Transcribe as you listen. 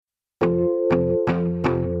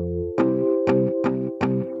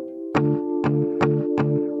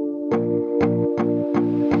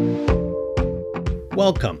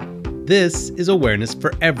Welcome. This is Awareness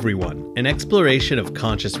for Everyone, an exploration of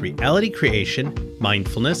conscious reality creation,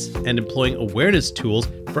 mindfulness, and employing awareness tools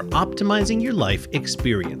for optimizing your life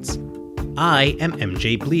experience. I am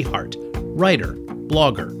MJ Bleehart, writer,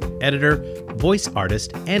 blogger, editor, voice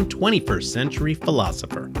artist, and 21st century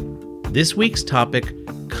philosopher. This week's topic,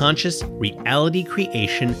 conscious reality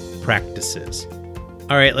creation practices.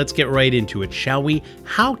 All right, let's get right into it, shall we?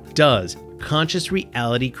 How does conscious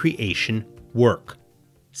reality creation work?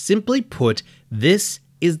 Simply put, this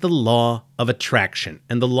is the law of attraction.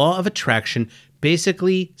 And the law of attraction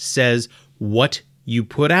basically says what you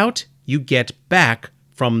put out, you get back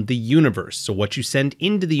from the universe. So what you send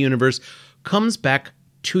into the universe comes back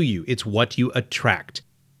to you. It's what you attract.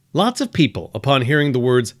 Lots of people, upon hearing the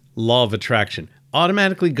words law of attraction,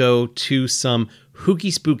 automatically go to some hooky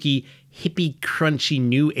spooky, hippie crunchy,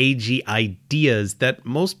 new agey ideas that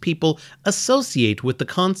most people associate with the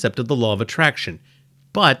concept of the law of attraction.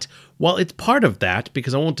 But while it's part of that,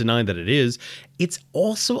 because I won't deny that it is, it's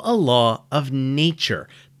also a law of nature.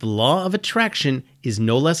 The law of attraction is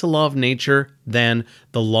no less a law of nature than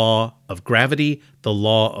the law of gravity, the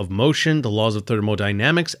law of motion, the laws of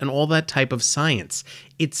thermodynamics, and all that type of science.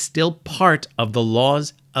 It's still part of the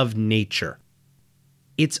laws of nature.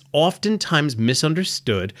 It's oftentimes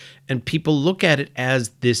misunderstood, and people look at it as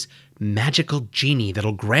this magical genie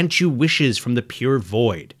that'll grant you wishes from the pure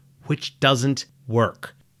void, which doesn't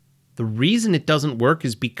work. The reason it doesn't work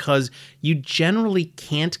is because you generally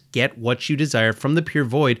can't get what you desire from the pure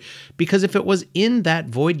void, because if it was in that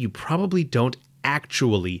void, you probably don't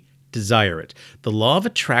actually desire it. The law of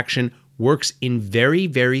attraction works in very,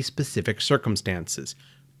 very specific circumstances,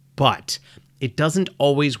 but it doesn't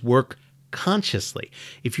always work consciously.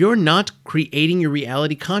 If you're not creating your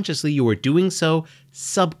reality consciously, you are doing so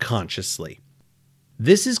subconsciously.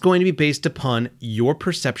 This is going to be based upon your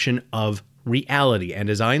perception of reality. And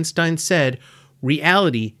as Einstein said,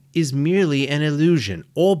 reality is merely an illusion,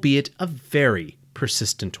 albeit a very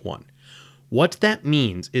persistent one. What that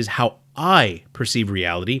means is how I perceive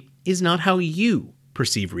reality is not how you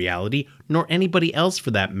perceive reality, nor anybody else for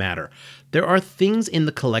that matter. There are things in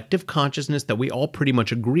the collective consciousness that we all pretty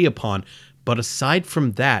much agree upon, but aside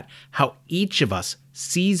from that, how each of us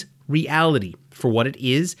sees reality for what it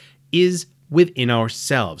is within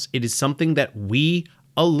ourselves. It is something that we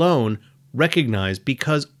alone recognize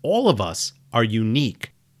because all of us are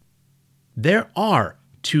unique. There are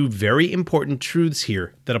two very important truths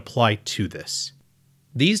here that apply to this.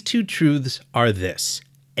 These two truths are this: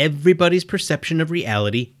 everybody's perception of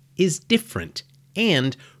reality is different,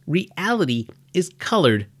 and reality is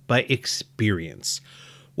colored by experience.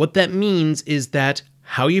 What that means is that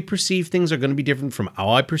how you perceive things are going to be different from how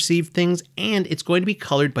I perceive things, and it's going to be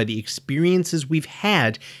colored by the experiences we've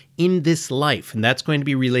had in this life. And that's going to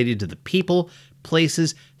be related to the people,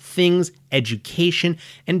 places, things, education,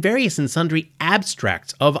 and various and sundry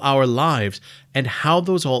abstracts of our lives, and how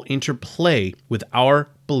those all interplay with our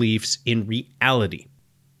beliefs in reality.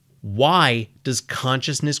 Why does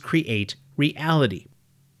consciousness create reality?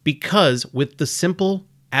 Because with the simple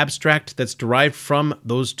abstract that's derived from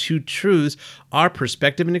those two truths, our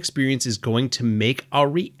perspective and experience is going to make our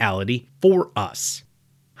reality for us.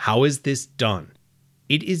 How is this done?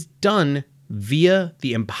 It is done via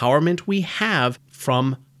the empowerment we have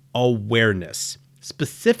from awareness,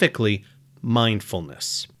 specifically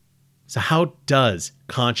mindfulness. So how does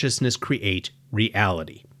consciousness create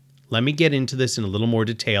reality? Let me get into this in a little more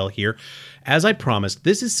detail here. As I promised,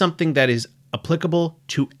 this is something that is applicable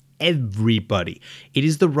to everybody. It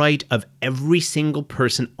is the right of every single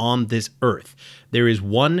person on this earth. There is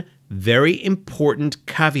one very important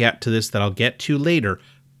caveat to this that I'll get to later,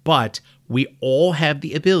 but we all have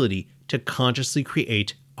the ability to consciously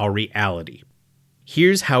create our reality.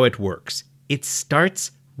 Here's how it works. It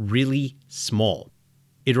starts really small.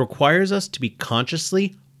 It requires us to be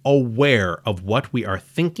consciously aware of what we are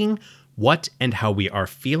thinking, what and how we are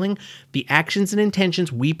feeling, the actions and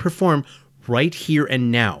intentions we perform right here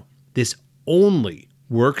and now. This only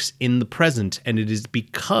works in the present, and it is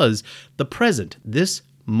because the present, this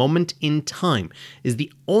moment in time, is the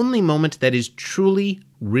only moment that is truly,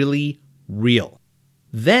 really real.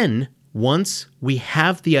 Then, once we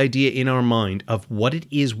have the idea in our mind of what it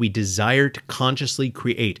is we desire to consciously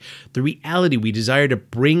create, the reality we desire to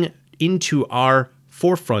bring into our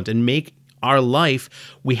forefront and make our life,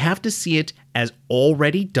 we have to see it as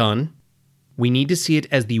already done. We need to see it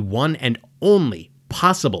as the one and only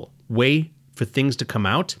possible way for things to come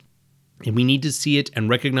out, and we need to see it and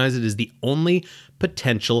recognize it as the only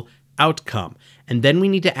potential outcome. And then we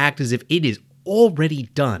need to act as if it is already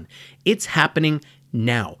done. It's happening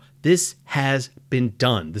now. This has been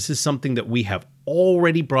done. This is something that we have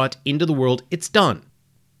already brought into the world. It's done.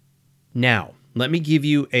 Now, let me give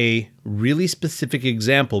you a really specific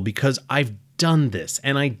example because I've done this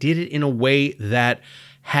and I did it in a way that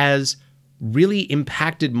has really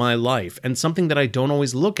impacted my life and something that I don't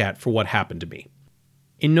always look at for what happened to me.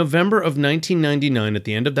 In November of 1999, at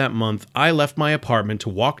the end of that month, I left my apartment to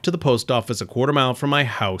walk to the post office a quarter mile from my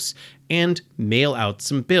house and mail out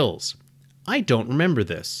some bills. I don't remember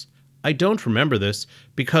this. I don't remember this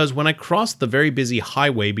because when I crossed the very busy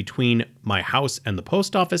highway between my house and the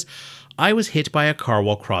post office, I was hit by a car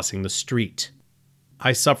while crossing the street.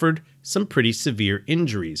 I suffered some pretty severe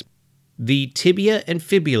injuries. The tibia and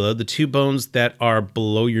fibula, the two bones that are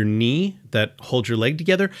below your knee that hold your leg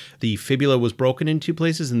together, the fibula was broken in two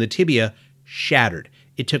places and the tibia shattered.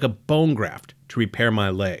 It took a bone graft to repair my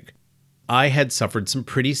leg. I had suffered some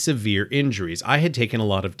pretty severe injuries. I had taken a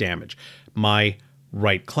lot of damage. My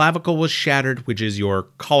right clavicle was shattered, which is your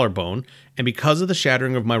collarbone, and because of the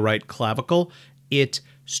shattering of my right clavicle, it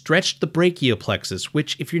stretched the brachial plexus,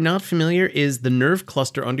 which, if you're not familiar, is the nerve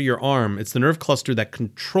cluster under your arm. It's the nerve cluster that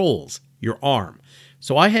controls your arm.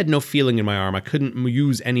 So I had no feeling in my arm. I couldn't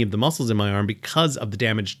use any of the muscles in my arm because of the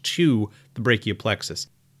damage to the brachial plexus.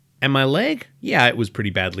 And my leg, yeah, it was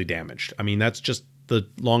pretty badly damaged. I mean, that's just the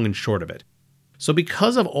long and short of it. So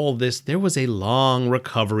because of all this, there was a long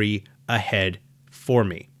recovery ahead for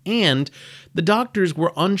me. And the doctors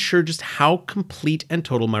were unsure just how complete and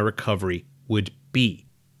total my recovery would be.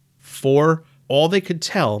 For all they could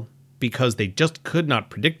tell, because they just could not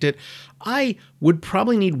predict it, I would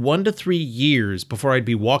probably need 1 to 3 years before I'd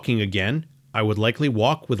be walking again. I would likely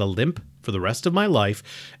walk with a limp for the rest of my life,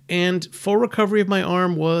 and full recovery of my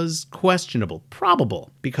arm was questionable.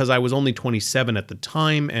 Probable, because I was only 27 at the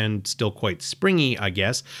time and still quite springy, I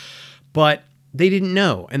guess. But they didn't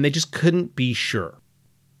know, and they just couldn't be sure.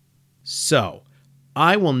 So,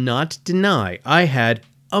 I will not deny I had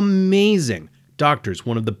amazing doctors.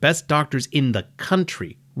 One of the best doctors in the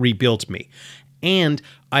country rebuilt me. And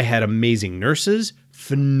I had amazing nurses,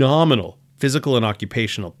 phenomenal physical and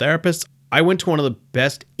occupational therapists. I went to one of the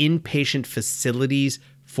best inpatient facilities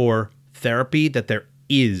for therapy that there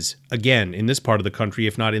is, again, in this part of the country,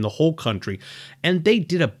 if not in the whole country. And they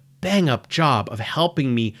did a bang-up job of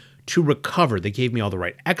helping me to recover. They gave me all the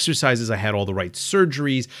right exercises. I had all the right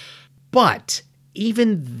surgeries. But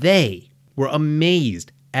even they were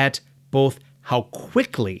amazed at both how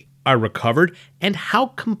quickly I recovered and how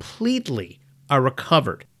completely I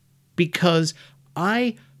recovered, because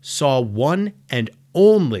I saw one and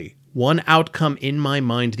only one outcome in my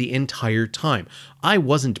mind the entire time. I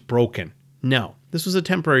wasn't broken. No, this was a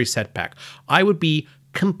temporary setback. I would be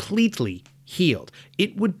completely healed.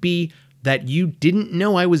 It would be that you didn't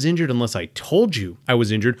know I was injured unless I told you I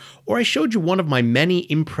was injured, or I showed you one of my many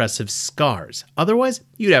impressive scars. Otherwise,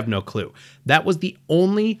 you'd have no clue. That was the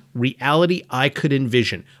only reality I could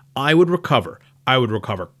envision. I would recover. I would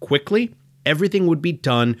recover quickly. Everything would be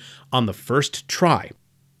done on the first try.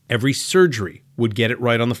 Every surgery would get it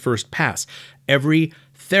right on the first pass. Every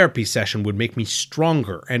therapy session would make me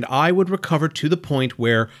stronger, and I would recover to the point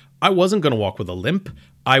where I wasn't going to walk with a limp.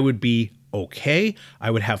 I would be okay. I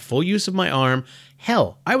would have full use of my arm.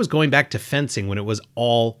 Hell, I was going back to fencing when it was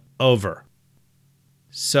all over.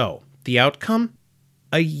 So, the outcome?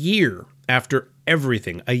 A year after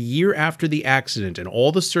everything, a year after the accident and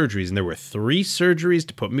all the surgeries, and there were 3 surgeries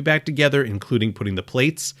to put me back together, including putting the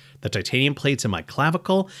plates, the titanium plates in my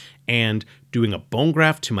clavicle, and doing a bone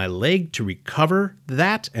graft to my leg to recover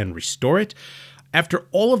that and restore it. After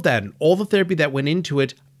all of that and all the therapy that went into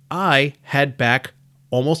it, I had back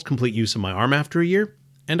almost complete use of my arm after a year,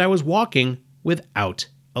 and I was walking without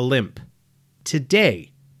a limp.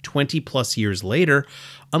 Today, 20 plus years later,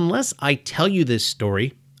 unless I tell you this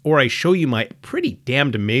story, or I show you my pretty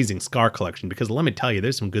damned amazing scar collection, because let me tell you,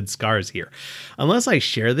 there's some good scars here. Unless I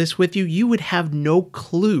share this with you, you would have no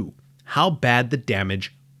clue how bad the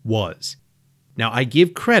damage was. Now, I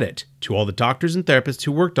give credit to all the doctors and therapists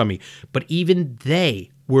who worked on me, but even they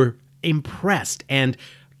were impressed and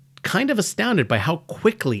kind of astounded by how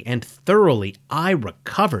quickly and thoroughly I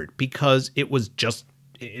recovered, because it was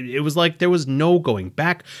like there was no going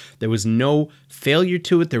back. There was no failure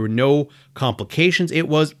to it. There were no complications. It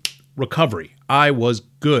was recovery. I was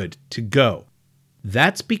good to go.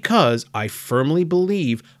 That's because I firmly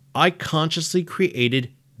believe I consciously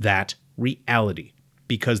created that reality,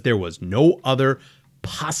 because there was no other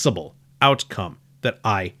possible outcome that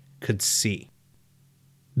I could see.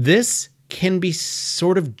 This can be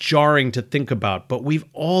sort of jarring to think about, but we've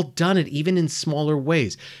all done it, even in smaller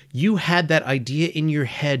ways. You had that idea in your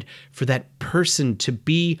head for that person to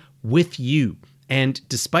be with you, And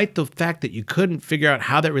despite the fact that you couldn't figure out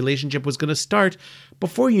how that relationship was going to start,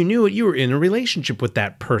 before you knew it, you were in a relationship with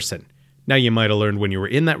that person. Now, you might have learned when you were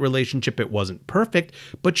in that relationship it wasn't perfect,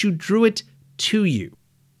 but you drew it to you.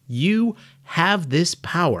 You have this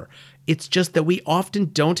power. It's just that we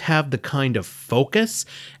often don't have the kind of focus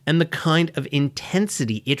and the kind of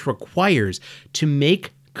intensity it requires to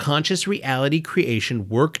make conscious reality creation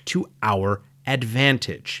work to our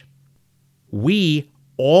advantage. We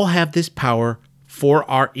all have this power for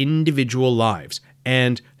our individual lives,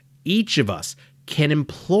 and each of us can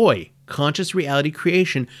employ conscious reality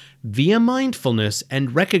creation via mindfulness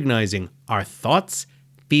and recognizing our thoughts,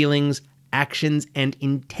 feelings, actions, and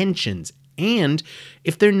intentions. And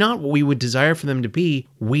if they're not what we would desire for them to be,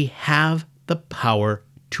 we have the power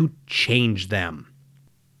to change them.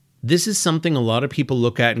 This is something a lot of people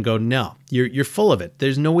look at and go, no, you're full of it.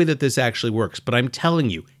 There's no way that this actually works. But I'm telling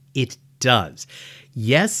you, it does.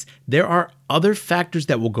 Yes, there are other factors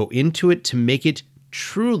that will go into it to make it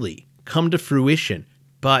truly come to fruition,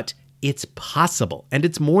 but it's possible, and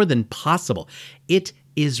it's more than possible. It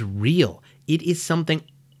is real. It is something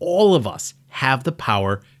all of us have the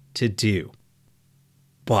power to do.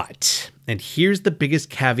 But, and here's the biggest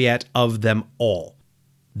caveat of them all,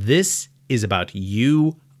 this is about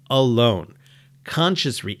you alone.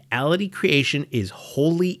 Conscious reality creation is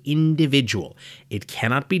wholly individual. It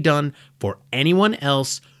cannot be done for anyone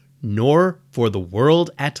else, nor for the world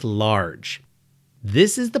at large.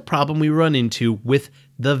 This is the problem we run into with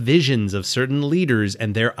the visions of certain leaders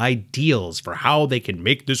and their ideals for how they can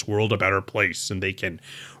make this world a better place and they can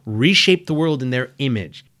reshape the world in their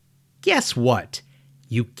image. Guess what?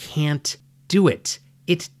 You can't do it.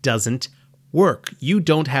 It doesn't work. You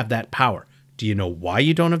don't have that power. Do you know why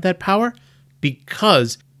you don't have that power?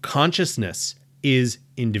 Because consciousness is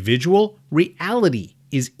individual, reality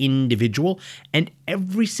is individual, and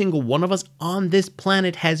every single one of us on this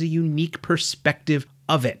planet has a unique perspective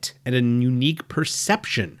of it and a unique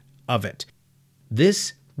perception of it.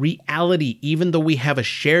 This reality, even though we have a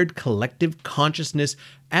shared collective consciousness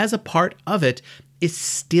as a part of it, is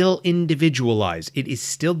still individualized. It is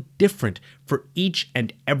still different for each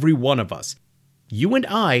and every one of us. You and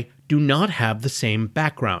I do not have the same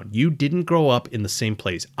background. You didn't grow up in the same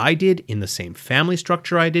place I did, in the same family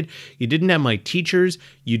structure I did. You didn't have my teachers.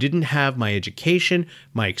 You didn't have my education,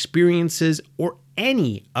 my experiences, or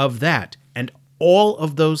any of that. And all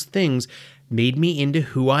of those things made me into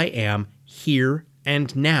who I am here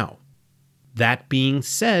and now. That being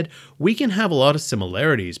said, we can have a lot of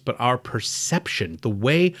similarities, but our perception, the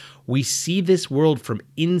way we see this world from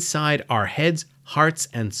inside our heads, hearts,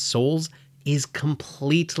 and souls is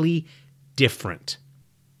completely different.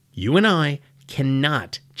 You and I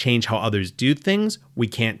cannot change how others do things. We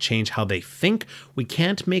can't change how they think. We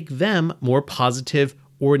can't make them more positive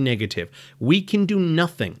or negative. We can do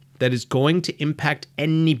nothing that is going to impact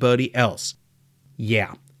anybody else.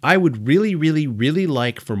 Yeah, I would really, really, really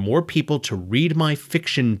like for more people to read my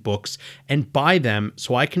fiction books and buy them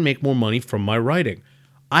so I can make more money from my writing.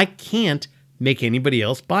 I can't make anybody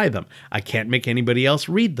else buy them. I can't make anybody else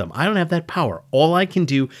read them. I don't have that power. All I can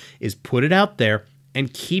do is put it out there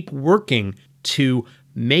and keep working to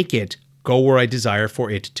make it go where I desire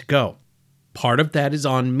for it to go. Part of that is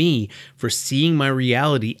on me for seeing my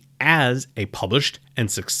reality as a published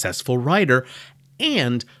and successful writer,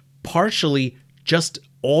 and partially just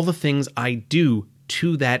all the things I do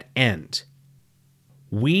to that end.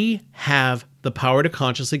 We have the power to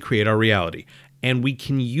consciously create our reality, and we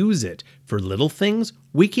can use it for little things.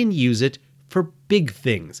 We can use it for big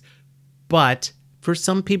things. But for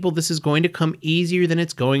some people, this is going to come easier than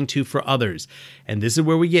it's going to for others. And this is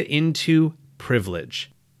where we get into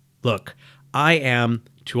privilege. Look, I am,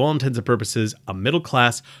 to all intents and purposes, a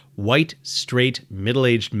middle-class, white, straight,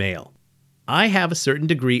 middle-aged male. I have a certain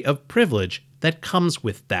degree of privilege that comes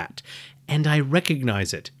with that, and I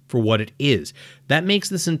recognize it for what it is. That makes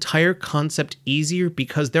this entire concept easier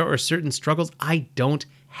because there are certain struggles I don't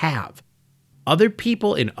have. Other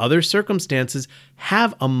people in other circumstances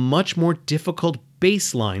have a much more difficult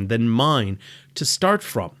baseline than mine to start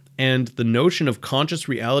from, and the notion of conscious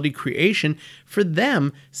reality creation for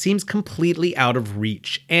them seems completely out of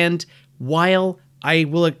reach. And while I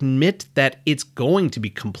will admit that it's going to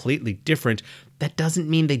be completely different, that doesn't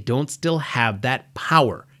mean they don't still have that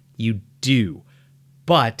power. You do.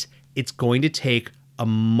 But it's going to take a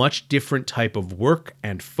much different type of work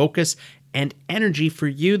and focus and energy for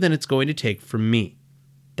you than it's going to take for me.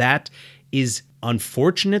 That is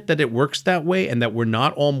unfortunate that it works that way and that we're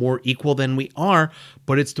not all more equal than we are,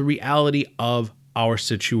 but it's the reality of our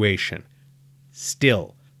situation.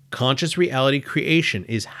 Still, conscious reality creation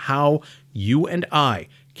is how you and I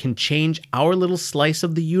can change our little slice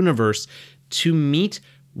of the universe to meet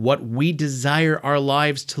what we desire our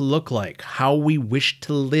lives to look like, how we wish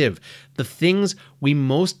to live, the things we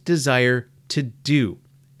most desire to do.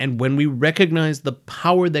 And when we recognize the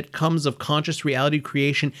power that comes of conscious reality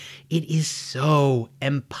creation, it is so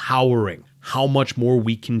empowering how much more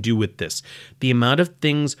we can do with this. The amount of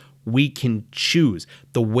things we can choose,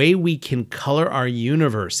 the way we can color our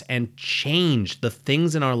universe and change the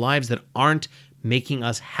things in our lives that aren't making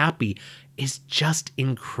us happy is just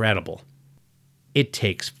incredible. It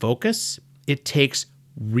takes focus, it takes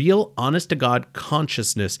real honest-to-God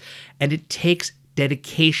consciousness, and it takes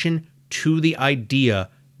dedication to the idea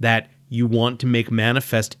that you want to make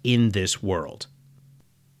manifest in this world.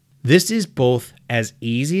 This is both as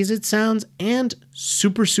easy as it sounds and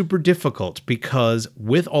super, super difficult because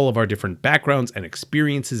with all of our different backgrounds and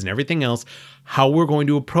experiences and everything else, how we're going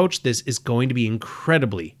to approach this is going to be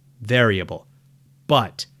incredibly variable.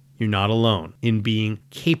 But you're not alone in being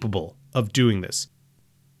capable of doing this.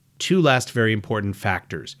 Two last very important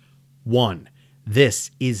factors. One,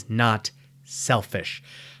 this is not selfish.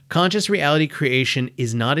 Conscious reality creation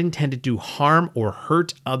is not intended to harm or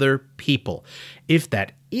hurt other people. If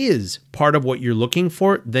that is part of what you're looking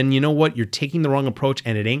for, then you know what? You're taking the wrong approach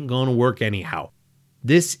and it ain't going to work anyhow.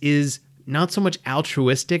 This is not so much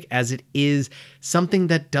altruistic as it is something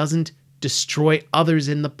that doesn't destroy others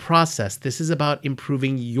in the process. This is about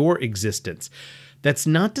improving your existence. That's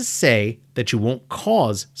not to say that you won't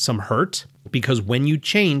cause some hurt, because when you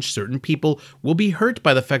change, certain people will be hurt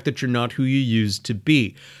by the fact that you're not who you used to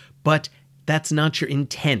be. But that's not your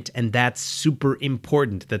intent, and that's super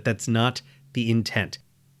important that that's not the intent.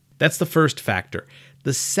 That's the first factor.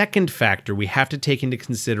 The second factor we have to take into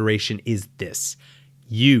consideration is this.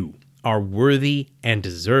 You are worthy and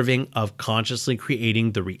deserving of consciously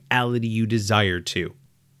creating the reality you desire to.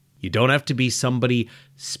 You don't have to be somebody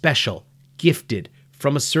special, gifted,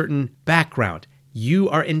 from a certain background. You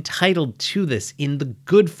are entitled to this in the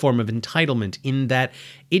good form of entitlement, in that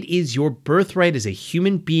it is your birthright as a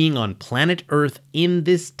human being on planet Earth in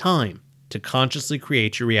this time to consciously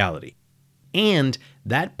create your reality. And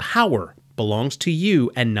that power belongs to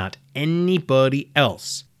you and not anybody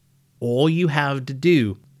else. All you have to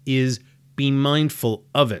do is be mindful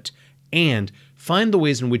of it and find the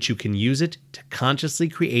ways in which you can use it to consciously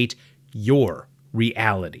create your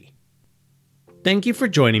reality. Thank you for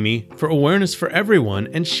joining me for Awareness for Everyone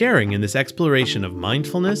and sharing in this exploration of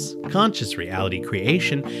mindfulness, conscious reality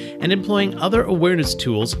creation, and employing other awareness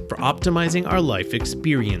tools for optimizing our life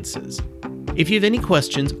experiences. If you have any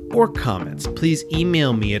questions or comments, please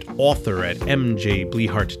email me at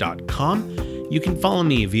author@mjblehart.com. You can follow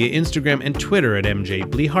me via Instagram and Twitter at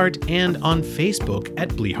mjblehart and on Facebook at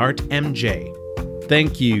blehartmj.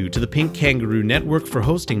 Thank you to the Pink Kangaroo Network for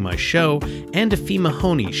hosting my show, and to Fee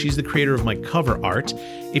Mahoney. She's the creator of my cover art.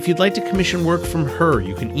 If you'd like to commission work from her,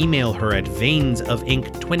 you can email her at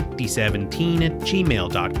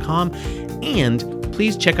veinsofink2017@gmail.com, and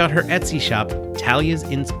please check out her Etsy shop, Talia's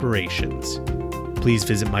Inspirations. Please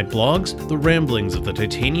visit my blogs, The Ramblings of the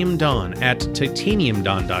Titanium Dawn, at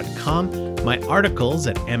titaniumdawn.com, my articles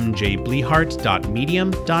at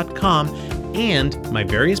mjblehart.medium.com, and my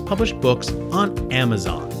various published books on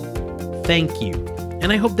Amazon. Thank you,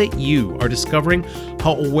 and I hope that you are discovering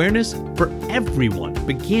how awareness for everyone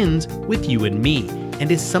begins with you and me,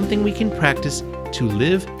 and is something we can practice to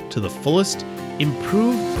live to the fullest,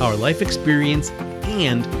 improve our life experience,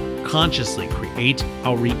 and consciously create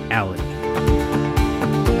our reality.